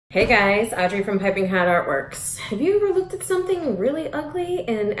Hey guys, Audrey from Piping Hot Artworks. Have you ever looked at something really ugly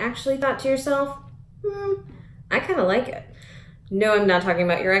and actually thought to yourself, I kind of like it? No, I'm not talking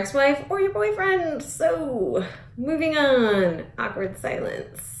about your ex-wife or your boyfriend. So, moving on. Awkward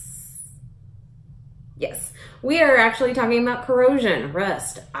silence. Yes, we are actually talking about corrosion,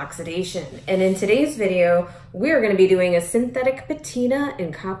 rust, oxidation. And in today's video, we're going to be doing a synthetic patina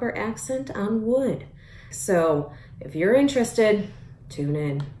and copper accent on wood. So, if you're interested, tune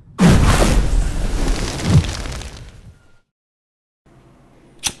in.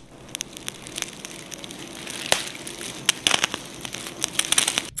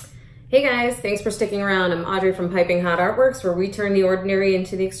 Hey guys, thanks for sticking around. I'm Audrey from Piping Hot Artworks, where we turn the ordinary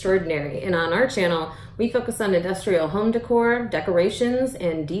into the extraordinary. And on our channel, we focus on industrial home decor, decorations,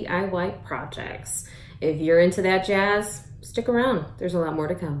 and DIY projects. If you're into that jazz, stick around. There's a lot more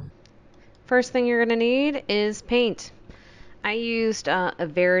to come. First thing you're gonna need is paint. I used a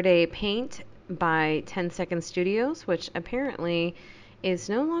Verde paint by 10 Second Studios, which apparently is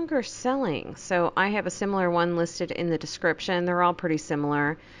no longer selling. So I have a similar one listed in the description. They're all pretty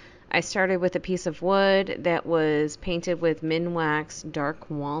similar. I started with a piece of wood that was painted with MiniWax Dark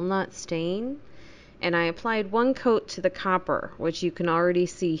Walnut stain, and I applied one coat to the copper, which you can already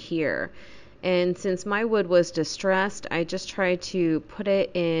see here. And since my wood was distressed, I just tried to put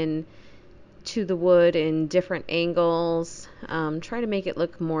it in to the wood in different angles, try to make it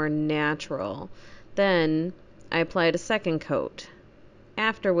look more natural. Then I applied a second coat,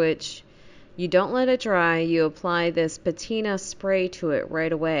 after which you don't let it dry, you apply this patina spray to it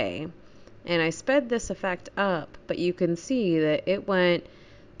right away. And I sped this effect up, but you can see that it went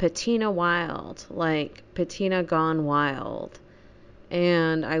patina wild, like patina gone wild.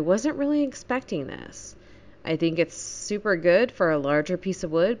 And I wasn't really expecting this. I think it's super good for a larger piece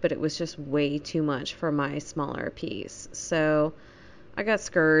of wood, but it was just way too much for my smaller piece. So I got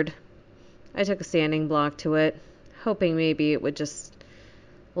scared. I took a sanding block to it, hoping maybe it would just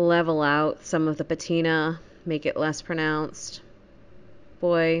level out some of the patina, make it less pronounced.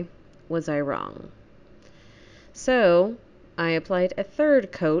 Boy, was I wrong. So I applied a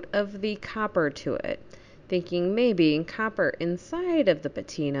third coat of the copper to it, thinking maybe copper inside of the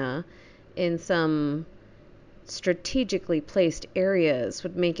patina in some strategically placed areas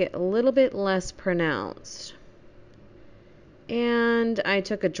would make it a little bit less pronounced. And I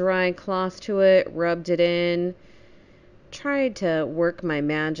took a dry cloth to it, rubbed it in, tried to work my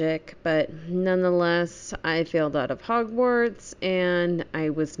magic, but nonetheless I failed out of Hogwarts and I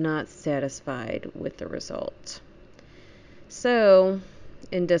was not satisfied with the result. So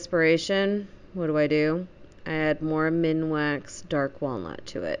in desperation, what do? I add more MiniWax Dark Walnut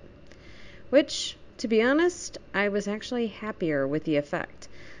to it, which, to be honest, I was actually happier with the effect.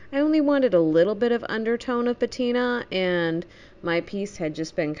 I only wanted a little bit of undertone of patina, and my piece had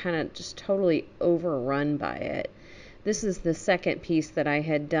just been kind of just totally overrun by it. This is the second piece that I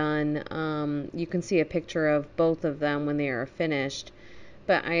had done. You can see a picture of both of them when they are finished,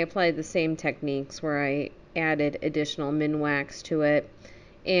 but I applied the same techniques where I added additional MiniWax to it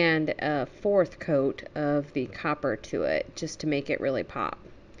and a fourth coat of the copper to it just to make it really pop.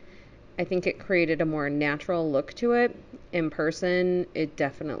 I think it created a more natural look to it. In person, it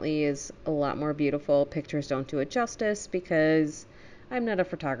definitely is a lot more beautiful. Pictures don't do it justice because I'm not a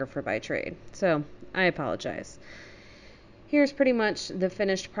photographer by trade, so I apologize. Here's pretty much the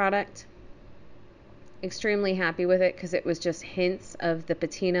finished product. Extremely happy with it because it was just hints of the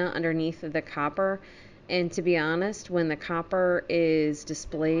patina underneath of the copper. And to be honest, when the copper is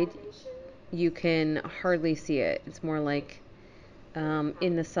displayed, you can hardly see it. It's more like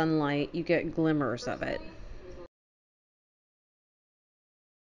in the sunlight, you get glimmers of it.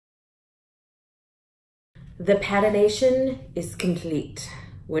 The patination is complete.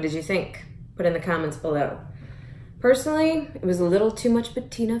 What did you think? Put in the comments below. Personally, it was a little too much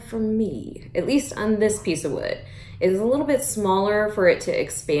patina for me, at least on this piece of wood. It was a little bit smaller for it to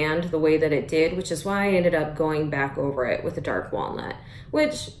expand the way that it did, which is why I ended up going back over it with a dark walnut,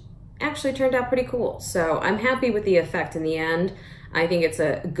 which actually turned out pretty cool. So I'm happy with the effect in the end. I think it's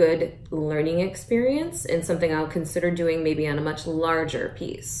a good learning experience and something I'll consider doing maybe on a much larger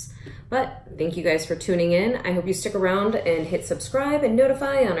piece. But thank you guys for tuning in. I hope you stick around and hit subscribe and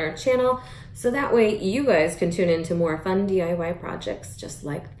notify on our channel so that way you guys can tune into more fun DIY projects just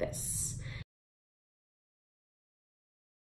like this.